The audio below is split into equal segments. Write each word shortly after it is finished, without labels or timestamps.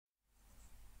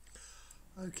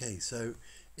Okay, so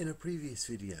in a previous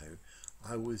video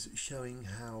I was showing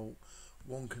how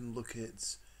one can look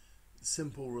at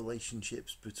simple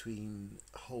relationships between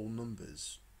whole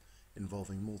numbers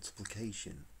involving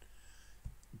multiplication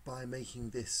by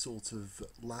making this sort of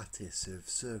lattice of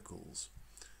circles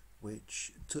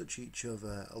which touch each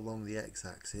other along the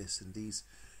x-axis, and these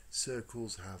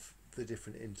circles have the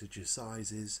different integer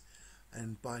sizes,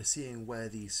 and by seeing where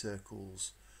these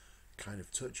circles kind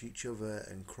of touch each other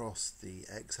and cross the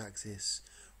x-axis,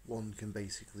 one can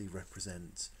basically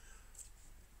represent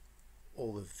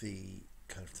all of the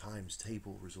kind of times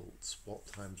table results, what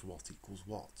times what equals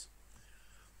what.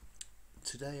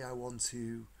 Today I want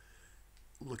to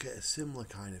look at a similar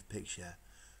kind of picture,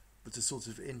 but a sort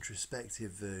of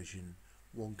introspective version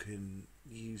one can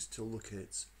use to look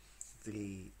at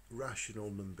the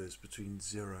rational numbers between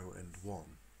 0 and 1.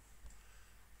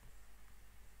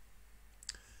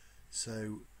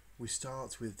 So we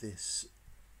start with this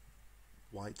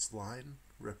white line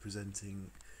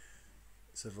representing,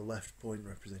 so the left point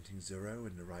representing 0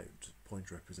 and the right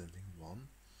point representing 1,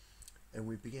 and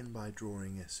we begin by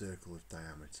drawing a circle of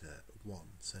diameter 1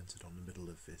 centered on the middle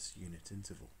of this unit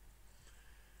interval.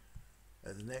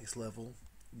 At the next level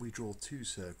we draw two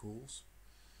circles,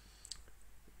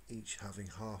 each having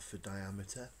half the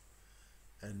diameter,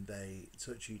 and they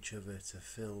touch each other to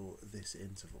fill this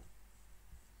interval.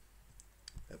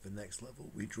 At the next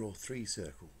level we draw three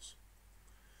circles,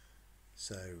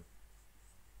 so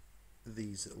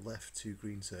these left two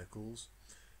green circles,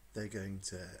 they're going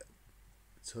to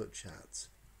touch at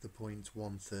the point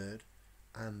 1/3,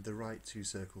 and the right two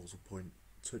circles will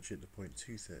touch at the point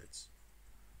 2/3.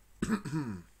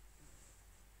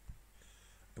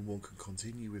 And one can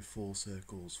continue with 4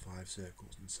 circles, 5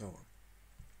 circles, and so on.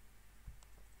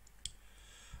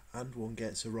 And one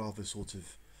gets a rather sort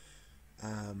of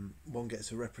one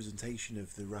gets a representation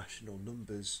of the rational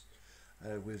numbers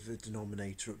with the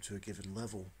denominator up to a given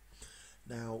level.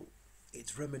 Now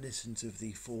it's reminiscent of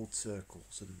the fourth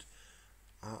circles, and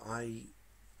I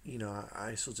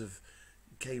sort of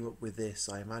came up with this.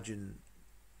 I imagine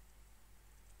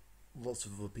lots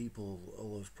of other people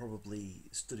will have probably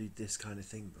studied this kind of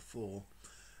thing before.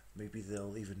 Maybe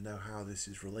they'll even know how this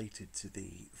is related to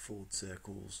the fourth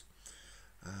circles.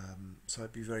 So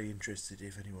I'd be very interested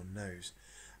if anyone knows.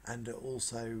 And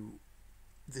also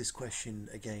this question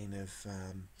again of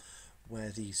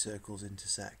where these circles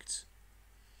intersect.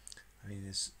 I mean,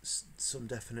 there's some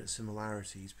definite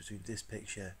similarities between this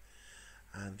picture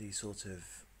and the sort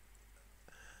of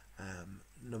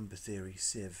number theory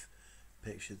sieve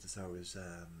picture that I was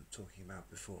talking about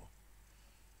before.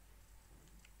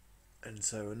 And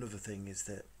so another thing is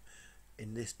that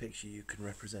in this picture you can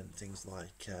represent things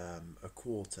like a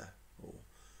quarter or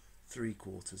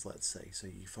 3/4, let's say. So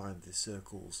you find the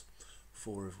circles,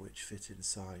 4 of which fit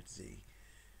inside the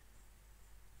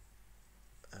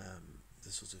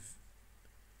sort of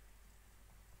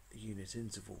unit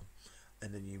interval,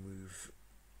 and then you move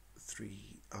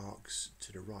 3 arcs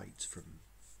to the right from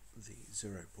the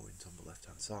 0 point on the left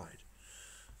hand side.